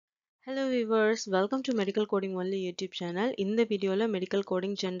Hello viewers, welcome to Medical Coding Only YouTube channel. இந்த வீடியோல Medical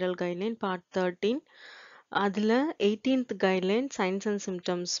Coding General Guideline Part 13 அதுல 18th Guideline Signs and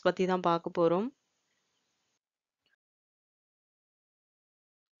Symptoms பத்தி தான் பார்க்க போறோம்.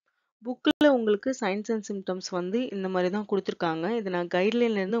 புக்ல உங்களுக்கு Signs and Symptoms வந்து இந்த மாதிரி தான் கொடுத்திருக்காங்க. இது நான்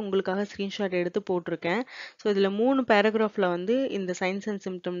கைட்லைன்ல இருந்து உங்களுக்காக ஸ்கிரீன்ஷாட் எடுத்து போட்டிருக்கேன். ஸோ இதுல 3 பேராகிராஃப்ல வந்து இந்த Signs and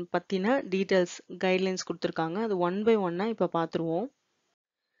Symptoms பத்தின டீடைல்ஸ் கைட்லைன்ஸ் கொடுத்திருக்காங்க. அது ஒன் பை ஒன்னா இப்ப பார்த்துருவோம்.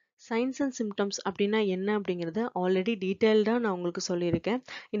 சைன்ஸ் அண்ட் சிம்டம்ஸ் அப்படின்னா என்ன அப்படிங்கிறத ஆல்ரெடி டீட்டெயில்டாக நான் உங்களுக்கு சொல்லியிருக்கேன்.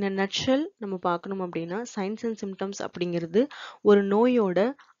 இந்த நட்ஷல் நம்ம பார்க்கணும் அப்படின்னா சைன்ஸ் அண்ட் சிம்டம்ஸ் அப்படிங்கிறது ஒரு நோயோட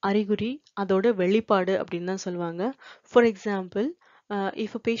அறிகுறி, அதோட வெளிப்பாடு அப்படின்னு தான் சொல்லுவாங்க. For example,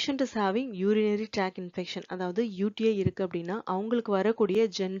 if a patient is having urinary tract infection, அதாவது யூடிஐ இருக்குது அப்படின்னா அவங்களுக்கு வரக்கூடிய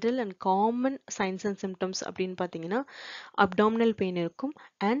general and common science and symptoms அப்படின்னு பார்த்தீங்கன்னா அப்டாமினல் பெயின் இருக்கும்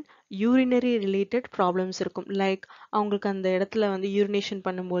அண்ட் யூரினரி ரிலேட்டட் ப்ராப்ளம்ஸ் இருக்கும். லைக் அவங்களுக்கு அந்த இடத்துல வந்து யூரினேஷன்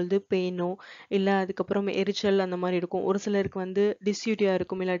பண்ணும்பொழுது பெயினோ இல்லை அதுக்கப்புறம் எரிச்சல் அந்த மாதிரி இருக்கும். ஒரு சிலருக்கு வந்து டிஸ்யூட்டியா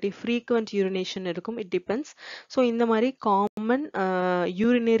இருக்கும், இல்லாட்டி ஃப்ரீக்வெண்ட் யூரினேஷன் இருக்கும். It depends. ஸோ இந்த மாதிரி காமன்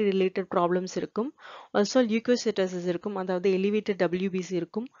யூரினரி ரிலேட்டட் ப்ராப்ளம்ஸ் இருக்கும். ஆல்சோ லியூகோசிட்டோசிஸ் இருக்கும், அதாவது எலிவேட்டட் டபிள்யூபிசி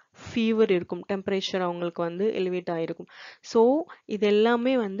இருக்கும், ஃபீவர் இருக்கும், டெம்பரேச்சர் அவங்களுக்கு வந்து எலிவேட் ஆகிருக்கும். ஸோ இது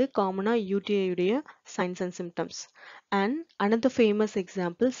எல்லாமே வந்து காமனாக யூடிஐயுடைய science and symptoms. And another famous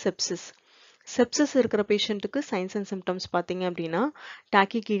example, sepsis. Sepsis இருக்கிற பேஷண்ட்டுக்கு சைன்ஸ் அண்ட் சிம்டம்ஸ் பார்த்தீங்க அப்படின்னா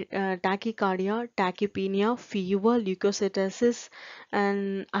tachycardia, டாக்கிபீனியா, fever, லியூகோசிட்டோசிஸ் and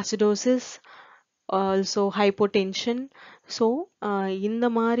acidosis, also hypotension. So இந்த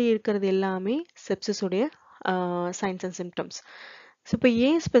மாதிரி இருக்கிறது எல்லாமே செப்சிஸுடைய சைன்ஸ் அண்ட் சிம்டம்ஸ். ஸோ இப்போ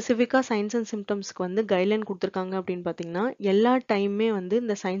ஏன் ஸ்பெசிஃபிக்காக சைன்ஸ் அண்ட் சிம்டம்ஸ்க்கு வந்து கைட்லைன் கொடுத்துருக்காங்க அப்படின்னு பார்த்தீங்கன்னா எல்லா டைமே வந்து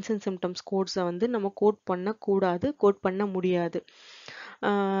இந்த சைன்ஸ் அண்ட் சிம்டம்ஸ் கோட்ஸை வந்து நம்ம கோட் பண்ணக்கூடாது, கோட் பண்ண முடியாது.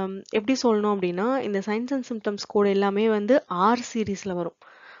 எப்படி சொல்லணும் அப்படின்னா இந்த சைன்ஸ் அண்ட் சிம்டம்ஸ் கோட் எல்லாமே வந்து ஆர் சீரீஸில் வரும்.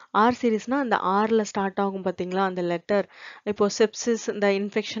 ஆர் சீரீஸ்னா அந்த ஆர்ல ஸ்டார்ட் ஆகும் பார்த்தீங்களா அந்த லெட்டர். இப்போ செப்சிஸ் இந்த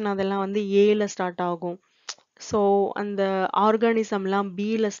இன்ஃபெக்ஷன் அதெல்லாம் வந்து ஏல ஸ்டார்ட் ஆகும். ஸோ அந்த ஆர்கானிசம்லாம்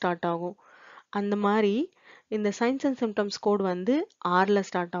பியில் ஸ்டார்ட் ஆகும். அந்த மாதிரி இந்த சைன்ஸ் அண்ட் சிம்டம்ஸ் கோட் வந்து ஆர்ல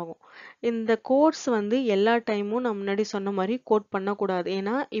ஸ்டார்ட் ஆகும். இந்த கோட்ஸ் வந்து எல்லா டைமும் நான் முன்னாடி சொன்ன மாதிரி கோட் பண்ணக்கூடாது.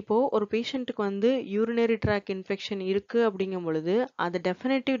 ஏன்னா இப்போ ஒரு பேஷண்ட்டுக்கு வந்து யூரினரி ட்ராக் இன்ஃபெக்ஷன் இருக்கு அப்படிங்கும் பொழுது அது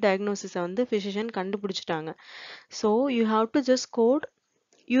டெஃபினட்டிவ் டயக்னோசிஸை வந்து ஃபிசிஷியன் கண்டுபிடிச்சிட்டாங்க. So you have to just code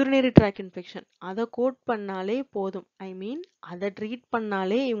urinary tract infection, அதை கோட் பண்ணாலே போதும். ஐ மீன் அதை ட்ரீட்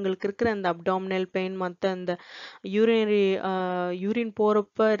பண்ணாலே இவங்களுக்கு இருக்கிற அந்த அப்டாமினல் பெயின், மற்ற அந்த யூரின்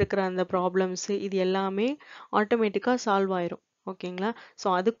போகிறப்ப இருக்கிற அந்த ப்ராப்ளம்ஸ் இது எல்லாமே ஆட்டோமேட்டிக்காக சால்வ் ஆயிரும். ஓகேங்களா? ஸோ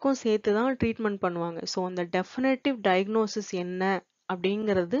அதுக்கும் சேர்த்து தான் ட்ரீட்மெண்ட் பண்ணுவாங்க. ஸோ அந்த டெஃபினட்டிவ் டயக்னோசிஸ் என்ன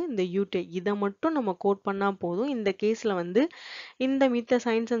அப்படிங்கிறது இந்த யூடிஐ, இதை மட்டும் நம்ம கோட் பண்ணால் போதும். இந்த கேஸில் வந்து இந்த மித்த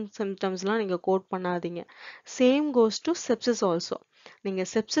சைன்ஸ் அண்ட் சிம்டம்ஸ்லாம் நீங்கள் கோட் பண்ணாதீங்க. Same goes to sepsis also. நீங்கள்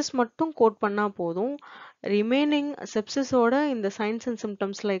செப்சிஸ் மட்டும் கோட் பண்ணால் போதும். ரிமைனிங் செப்சிஸோட இந்த science and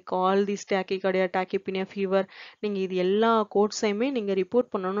symptoms like all these tachycardia, டாக்கிபீனியா, fever, நீங்கள் இது எல்லா கோட்ஸையுமே நீங்கள்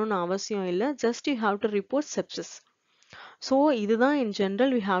ரிப்போர்ட் பண்ணணும்னு அவசியம் இல்லை. Just you have to report sepsis. So இதுதான் in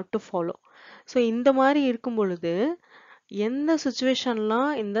general we have to follow. So இந்த மாதிரி இருக்கும் பொழுது எந்த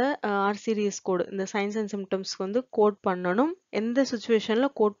சுச்சுவேஷன்லாம் இந்த ஆர் சீரீஸ் கோட் இந்த சைன்ஸ் அண்ட் சிம்டம்ஸ்க்கு வந்து கோட் பண்ணணும், எந்த சுச்சுவேஷன்ல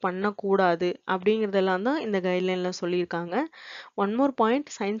கோட் பண்ணக்கூடாது அப்படிங்கிறதெல்லாம் தான் இந்த கைட்லைன்ல சொல்லியிருக்காங்க. One more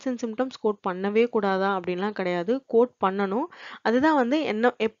point, science and symptoms code பண்ணவே கூடாதா அப்படின்லாம் கிடையாது, கோட் பண்ணணும். அதுதான் வந்து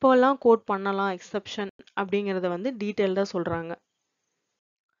என்ன எப்போல்லாம் கோட் பண்ணலாம் எக்ஸெப்ஷன் அப்படிங்கிறத வந்து டீட்டெயில்டாக சொல்றாங்க.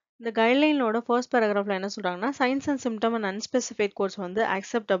 இந்த கைட்லைனோட ஃபர்ஸ்ட் பேராகிராஃப்ல என்ன சொல்றாங்கன்னா science and symptom and unspecified quotes வந்து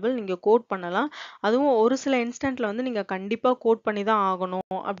அக்செப்டபிள், நீங்க கோட் பண்ணலாம். அதுவும் ஒரு சில இன்ஸ்டன்ட்ல வந்து நீங்க கண்டிப்பா கோட் பண்ணி தான்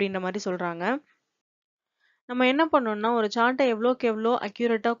ஆகணும் அப்படின்ற மாதிரி சொல்றாங்க. நம்ம என்ன பண்ணோம்னா ஒரு சார்ட்டை எவ்வளோக்கு எவ்வளோ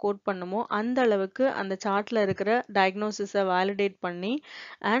அக்யூரேட்டாக கோட் பண்ணுமோ அந்த அளவுக்கு அந்த சார்ட்டில் இருக்கிற டயக்னோசிஸை வேலிடேட் பண்ணி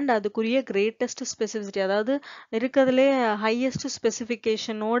அண்ட் அதுக்குரிய கிரேட்டஸ்ட் ஸ்பெசிஃபிசிட்டி, அதாவது இருக்கிறதுலே ஹையஸ்ட்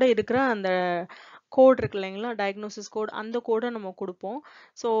ஸ்பெசிஃபிகேஷனோட இருக்கிற அந்த கோட் இருக்கு இல்லைங்களா, டயக்னோசிஸ் கோட், அந்த கோடை நம்ம கொடுப்போம்.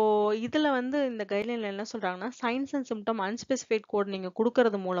 ஸோ இதில் வந்து இந்த கைட்லைனில் என்ன சொல்கிறாங்கன்னா science and symptom unspecified code நீங்கள்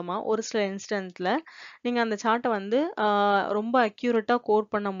கொடுக்கறது மூலமாக ஒரு சில இன்ஸ்டன்ஸில் நீங்கள் அந்த சார்ட்டை வந்து ரொம்ப அக்யூரேட்டாக கோட்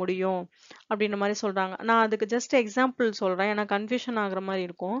பண்ண முடியும் அப்படின்ற மாதிரி சொல்கிறாங்க. நான் அதுக்கு ஜஸ்ட் எக்ஸாம்பிள் சொல்கிறேன், ஏன்னா கன்ஃபியூஷன் ஆகுற மாதிரி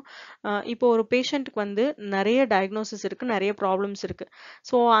இருக்கும். இப்போ ஒரு பேஷண்ட்டுக்கு வந்து நிறைய டயக்னோசிஸ் இருக்குது, நிறைய ப்ராப்ளம்ஸ் இருக்குது.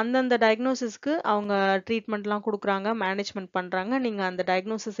 ஸோ அந்தந்த டயக்னோசிஸ்க்கு அவங்க ட்ரீட்மெண்ட்லாம் கொடுக்குறாங்க, மேனேஜ்மெண்ட் பண்ணுறாங்க. நீங்கள் அந்த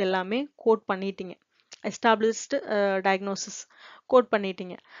டயக்னோசிஸ் எல்லாமே கோட் பண்ணிட்டீங்க, எஸ்டாப்ளிஷ்டு டயக்னோசிஸ் கோட்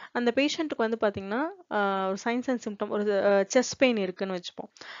பண்ணிட்டீங்க. அந்த பேஷண்ட்டுக்கு வந்து பார்த்தீங்கன்னா சைன்ஸ் அண்ட் சிம்டம் ஒரு செஸ்ட் பெயின் இருக்குன்னு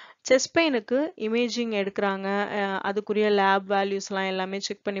வச்சுப்போம். செஸ்ட் பெயினுக்கு இமேஜிங் எடுக்கிறாங்க, அதுக்குரிய லேப் வேல்யூஸ்லாம் எல்லாமே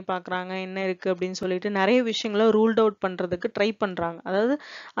செக் பண்ணி பார்க்குறாங்க என்ன இருக்குது அப்படின்னு சொல்லிட்டு நிறைய விஷயங்களை ரூல்ட் அவுட் பண்ணுறதுக்கு ட்ரை பண்ணுறாங்க. அதாவது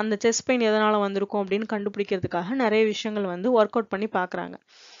அந்த செஸ்ட் பெயின் எதனால் வந்திருக்கும் அப்படின்னு கண்டுபிடிக்கிறதுக்காக நிறைய விஷயங்கள் வந்து ஒர்க் அவுட் பண்ணி பார்க்குறாங்க.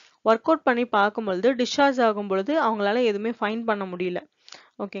 ஒர்க் அவுட் பண்ணி பார்க்கும்பொழுது டிஸ்சார்ஜ் ஆகும்பொழுது அவங்களால எதுவுமே ஃபைண்ட் பண்ண முடியல.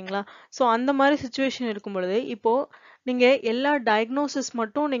 ஓகேங்களா? ஸோ அந்த மாரி சிச்சுவேஷன் இருக்கும் பொழுது, இப்போ நீங்க எல்லா டயக்னோசிஸ்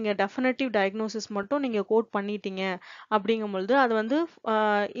மட்டும் நீங்க டெஃபினிட்டிவ் டயக்னோசிஸ் மட்டும் நீங்க கோட் பண்ணிட்டீங்க அப்படிங்கும்பொழுது, அது வந்து அ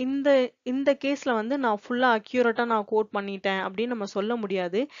இந்த இந்த கேஸ்ல வந்து நான் ஃபுல்லா அக்யூரேட்டா நான் கோட் பண்ணிட்டேன் அப்படின்னு நம்ம சொல்ல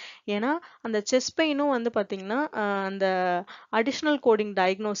முடியாது. ஏன்னா, அந்த செஸ்ட் பெயினும் வந்து பார்த்தீங்கன்னா, அந்த அடிஷனல் கோடிங்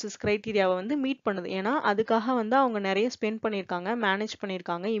டயக்னோசிஸ் கிரைட்டீரியாவ வந்து மீட் பண்ணுது. ஏன்னா, அதுக்காக வந்து அவங்க நெறைய ஸ்பெண்ட் பண்ணியிருக்காங்க, மேனேஜ்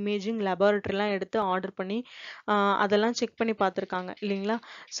பண்ணியிருக்காங்க. இமேஜிங், லேபாரட்டரிலாம் எடுத்து ஆர்டர் பண்ணி, அ அதெல்லாம் செக் பண்ணி பார்த்துருக்காங்க இல்லைங்களா?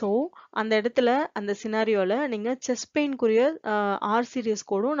 ஸோ, அந்த இடத்துல அந்த சினாரியோல நீங்க செஸ்ட் பெயின்க்குரிய ஆர் சீரிஸ்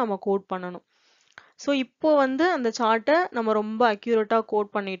கோடும் நம்ம கோட் பண்ணணும். ஸோ, இப்போ வந்து அந்த சார்ட்ட நம்ம ரொம்ப அக்யூரேட்டா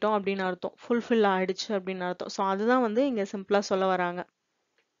கோட் பண்ணிட்டோம் அப்படின்னு அர்த்தம். ஃபுல்ஃபில் ஆயிடுச்சு அப்படின்னு அர்த்தம். ஸோ, அதுதான் வந்து இங்க சிம்பிளா சொல்ல வராங்க.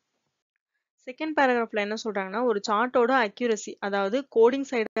 செகண்ட் பேராகிராஃப்ல என்ன சொல்றாங்கன்னா, ஒரு சார்ட்டோட அக்யூரசி, அதாவது கோடிங்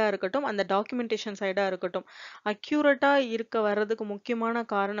சைடா இருக்கட்டும், அந்த டாக்குமெண்டேஷன் சைடா இருக்கட்டும், அக்யூரேட்டா இருக்க வர்றதுக்கு முக்கியமான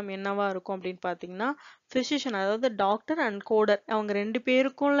காரணம் என்னவா இருக்கும் அப்படின்னு பார்த்தீங்கன்னா, பிசிஷியன், அதாவது டாக்டர் அண்ட் கோடர், அவங்க 2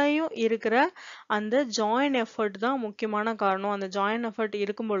 பேருக்குள்ளயும் இருக்கிற அந்த ஜாயின் எஃபர்ட் தான் முக்கியமான காரணம். அந்த ஜாயின் எஃபர்ட்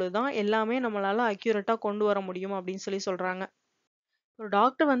இருக்கும் பொழுது தான் எல்லாமே நம்மளால அக்யூரேட்டா கொண்டு வர முடியும் அப்படின்னு சொல்றாங்க. ஒரு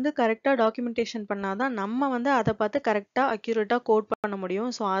டாக்டர் வந்து கரெக்ட்டா டாக்குமெண்டேஷன் பண்ணா தான், நம்ம வந்து அத பார்த்து கரெக்ட்டா, அக்யூரேட்டா கோட் பண்ண முடியும்.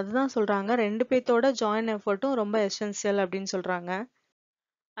 ஸோ அதுதான் சொல்றாங்க. 2 பேத்தோட ஜாயின் எஃபர்ட்டும் ரொம்ப எசென்சியல் அப்படின்னு சொல்றாங்க.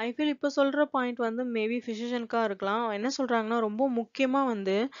 ஐ ஃபீல் இப்ப சொல்ற பாயிண்ட் வந்து மேபி பிசிஷியனுக்கா இருக்கலாம். என்ன சொல்றாங்கன்னா, ரொம்ப முக்கியமா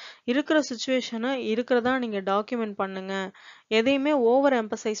வந்து இருக்கிற சிச்சுவேஷன இருக்கிறதா நீங்க டாக்குமெண்ட் பண்ணுங்க. எதையுமே ஓவர்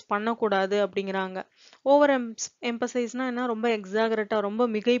எம்பசைஸ் பண்ணக்கூடாது அப்படிங்கிறாங்க. ஓவர் எம்பசைஸ்னா என்ன? ரொம்ப எக்ஸாகரேட்டா, ரொம்ப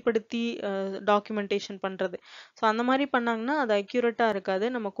மிகைப்படுத்தி டாக்குமெண்டேஷன் பண்றது. ஸோ அந்த மாரி பண்ணாங்கன்னா, அது அக்யூரேட்டா இருக்காது.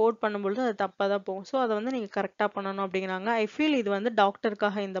 நம்ம கோட் பண்ணும்பொழுது அது தப்பா தான் போகும். ஸோ அத வந்து நீங்க கரெக்ட்டா பண்ணணும் அப்படிங்கிறாங்க. ஐ ஃபீல் இது வந்து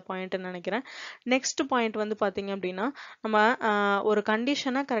டாக்டருக்காக இந்த பாயிண்ட்ன்னு நெனைக்கிறேன். நெக்ஸ்ட் பாயிண்ட் வந்து பார்த்தீங்க அப்படின்னா, நம்ம ஒரு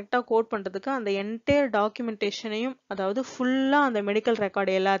கண்டிஷன கரெக்ட்டா கோட் பண்றதுக்கு அந்த என்டையர் டாக்குமெண்டேஷனையும், அதாவது ஃபுல்லா அந்த மெடிக்கல்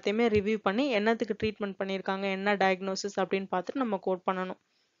ரெக்கார்ட் எல்லாத்தையுமே ரிவ்யூ பண்ணி என்னத்துக்கு ட்ரீட்மெண்ட் பண்ணியிருக்காங்க, என்ன டயக்னோசிஸ் அப்படின்னு பார்த்துட்டு நம்ம கோட் பண்ணணும்.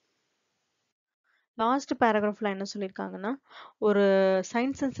 லாஸ்ட் பேராகிராஃப்ல என்ன சொல்லியிருக்காங்கன்னா, ஒரு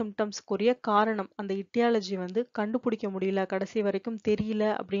சைன்ஸ் அண்ட் சிம்ப்டம்ஸ்க்குரிய காரணம், அந்த இட்டியாலஜி வந்து கண்டுபிடிக்க முடியல, கடைசி வரைக்கும் தெரியல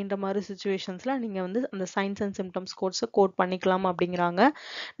அப்படின்ற மாரி சிச்சுவேஷன்ஸ்ல நீங்க வந்து அந்த சைன்ஸ் அண்ட் சிம்ப்டம்ஸ் கோட் பண்ணிக்கலாம் அப்படிங்கிறாங்க.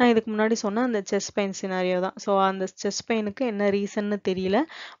 நான் இதுக்கு முன்னாடி சொன்ன அந்த செஸ்ட் பெயின் சினாரியோ தான். ஸோ அந்த செஸ்ட் பெயினுக்கு என்ன ரீசன்னு தெரியல.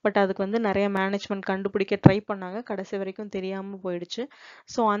 பட் அதுக்கு வந்து நெறைய மேனேஜ்மென்ட் கண்டுபிடிக்க ட்ரை பண்ணாங்க. கடைசி வரைக்கும் தெரியாம போயிடுச்சு.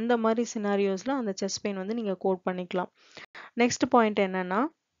 ஸோ அந்த மாரி சினாரியோஸ்ல அந்த செஸ்ட் பெயின் வந்து நீங்க கோட் பண்ணிக்கலாம். நெக்ஸ்ட் பாயிண்ட் என்னன்னா,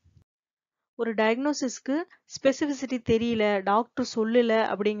 ஒரு டயக்னோசிஸ்க்கு ஸ்பெசிஃபிசிட்டி தெரியல, டாக்டர் சொல்லல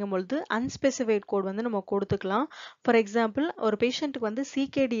அப்படிங்கும்பொழுது அன்ஸ்பெசிஃபைட் கோட் வந்து நம்ம கொடுத்துக்கலாம். ஃபார் எக்ஸாம்பிள், ஒரு பேஷண்ட்டுக்கு வந்து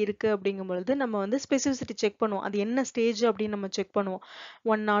சிகேடி இருக்கு அப்படிங்கும்பொழுது நம்ம வந்து ஸ்பெசிஃபிசிட்டி செக் பண்ணுவோம். அது என்ன ஸ்டேஜ் அப்படின்னு நம்ம செக் பண்ணுவோம்.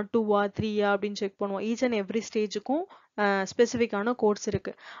 1ஆ, 2ஆ, 3ஆ அப்படின்னு செக் பண்ணுவோம். ஈச் அண்ட் எவ்ரி ஸ்டேஜுக்கும் ஸ்பெசிஃபிக்கான கோட்ஸ்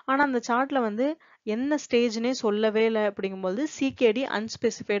இருக்கு. ஆனா அந்த சார்ட்ல வந்து என்ன ஸ்டேஜ்னே சொல்லவே இல்ல அப்படிங்கும்போது சிகேடி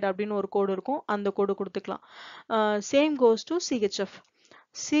அன்ஸ்பெசிஃபைட் அப்படின்னு ஒரு கோடு இருக்கும். அந்த கோடு கொடுத்துக்கலாம். Same goes to CHF.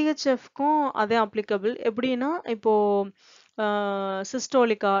 சிஹெச்எஃப்க்கும் அதே அப்ளிகபிள். எப்படின்னா, இப்போ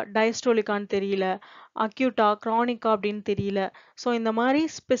சிஸ்டோலிக்கா, டயஸ்டோலிக்கான்னு தெரியல. அக்யூட்டா, கிரானிக்கா அப்படின்னு தெரியல. ஸோ இந்த மாரி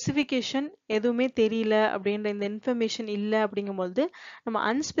ஸ்பெசிஃபிகேஷன் எதுவுமே தெரியல அப்படின்ற இந்த இன்ஃபர்மேஷன் இல்ல அப்படிங்கும்பொழுது, நம்ம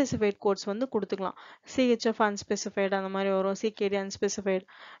அன்ஸ்பெசிஃபைட் கோட்ஸ் வந்து குடுத்துக்கலாம். சிஹெச்எஃப் அன்ஸ்பெசிஃபைட் அந்த மாரி வரும். CKD unspecified.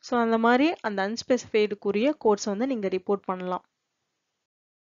 ஸோ அந்த மாரி அந்த அன்ஸ்பெசிஃபைடுக்குரிய கோட்ஸ் வந்து நீங்க ரிப்போர்ட் பண்ணலாம்.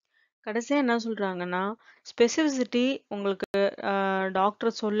 கடைசியா என்ன சொல்றாங்கன்னா, ஸ்பெசிஃபிசிட்டி உங்களுக்கு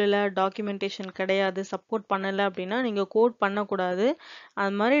டாக்டர் சொல்லல, டாக்குமெண்டேஷன் கிடையாது, சப்போர்ட் பண்ணல அப்படின்னா, நீங்க கோட் பண்ணக்கூடாது.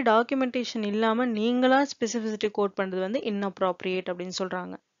 அது மாரி டாக்குமெண்டேஷன் இல்லாம நீங்களா ஸ்பெசிஃபிசிட்டி கோட் பண்றது வந்து இன்அப்ராப்ரியேட் அப்படின்னு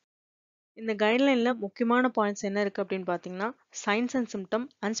சொல்றாங்க. இந்த கைட்லைன்ல முக்கியமான பாயிண்ட்ஸ் என்ன இருக்கு அப்படின்னு பார்த்தீங்கன்னா, science and symptom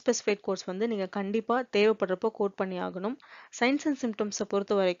unspecified course வந்து நீங்க கண்டிப்பா தேவைப்படுறப்போ கோட் பண்ணி ஆகணும். சைன்ஸ் அண்ட் சிம்டம்ஸை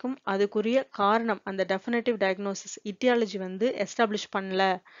பொறுத்த வரைக்கும் அதுக்குரிய காரணம், அந்த டெஃபினட்டிவ் டயக்னோசிஸ் இட்டியாலஜி வந்து எஸ்டாப்ளிஷ் பண்ணல,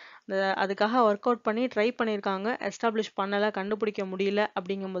 அதுக்காக ஒர்க் அவுட் பண்ணி ட்ரை பண்ணியிருக்காங்க, எஸ்டாப்ளிஷ் பண்ணல, கண்டுபிடிக்க முடியல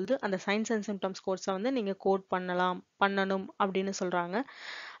அப்படிங்கும்போது அந்த சைன்ஸ் அண்ட் சிம்டம்ஸ் கோர்ஸை வந்து நீங்க கோட் பண்ணணும் அப்படின்னு சொல்றாங்க.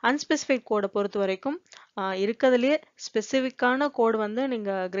 அன்ஸ்பெசிஃபைட் கோடை பொறுத்த வரைக்கும் இருக்கிறதுலே ஸ்பெசிஃபிக்கான கோட் வந்து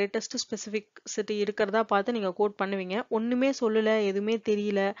நீங்க கிரேட்டஸ்ட் ஸ்பெசிஃபிசிட்டி இருக்கிறதா பார்த்து நீங்க கோட் பண்ணுவீங்க. ஒண்ணுமே சொல்லல, எதுவுமே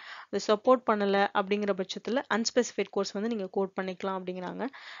தெரியல, அது சப்போர்ட் பண்ணல அப்படிங்கிற பட்சத்துல அன்ஸ்பெசிஃபைட் கோர்ஸ் வந்து நீங்க கோட் பண்ணிக்கலாம் அப்படிங்கிறாங்க.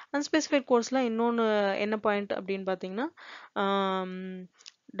 அன்ஸ்பெசிஃபைட் கோர்ஸ்ல இன்னொன்னு என்ன பாயிண்ட் அப்படின்னு பார்த்தீங்கன்னா,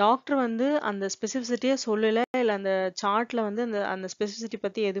 டாக்டர் வந்து அந்த ஸ்பெசிஃபிசிட்டியே சொல்லல, இல்ல அந்த சார்ட்ல வந்து அந்த அந்த ஸ்பெசிஃபிசிட்டி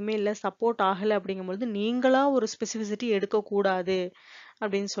பத்தி எதுவுமே இல்ல, சப்போர்ட் ஆகல அப்படிங்கும்பொழுது நீங்களா ஒரு ஸ்பெசிஃபிசிட்டி எடுக்கக்கூடாது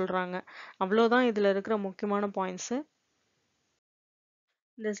அப்படின்னு சொல்றாங்க. அவ்வளோதான் இதுல இருக்கிற முக்கியமான பாயிண்ட்ஸ்.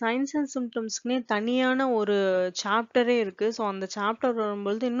 இந்த சைன்ஸ் அண்ட் சிம்டம்ஸ்க்குனே தனியான ஒரு சாப்டரே இருக்கு. ஸோ அந்த சாப்டர்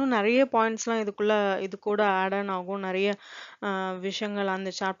வரும்பொழுது இன்னும் நெறைய பாயிண்ட்ஸ்லாம் இது கூட ஆட் ஆன் ஆகும். நெறைய விஷயங்கள்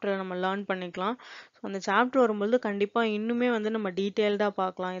அந்த சாப்டர்ல நம்ம லேர்ன் பண்ணிக்கலாம். ஸோ அந்த சாப்டர் வரும்பொழுது கண்டிப்பா இன்னுமே வந்து நம்ம டீட்டெயில்டா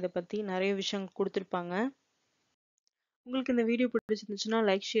பார்க்கலாம். இத பத்தி நெறைய விஷயம் குடுத்துருப்பாங்க. உங்களுக்கு இந்த வீடியோ பிடிச்சிருந்துச்சுன்னா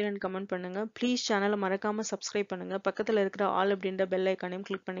லைக், ஷேர் அண்ட் கமெண்ட் பண்ணுங்க. ப்ளீஸ் சேனலை மறக்காம சப்ஸ்கிரைப் பண்ணுங்க. பக்கத்துல இருக்கிற ஆல் அப்படின்ற பெல் ஐக்கானையும்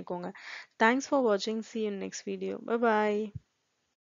கிளிக் பண்ணிக்கோங்க. தேங்க்ஸ் ஃபார் வாட்சிங். See you in next video. Bye bye.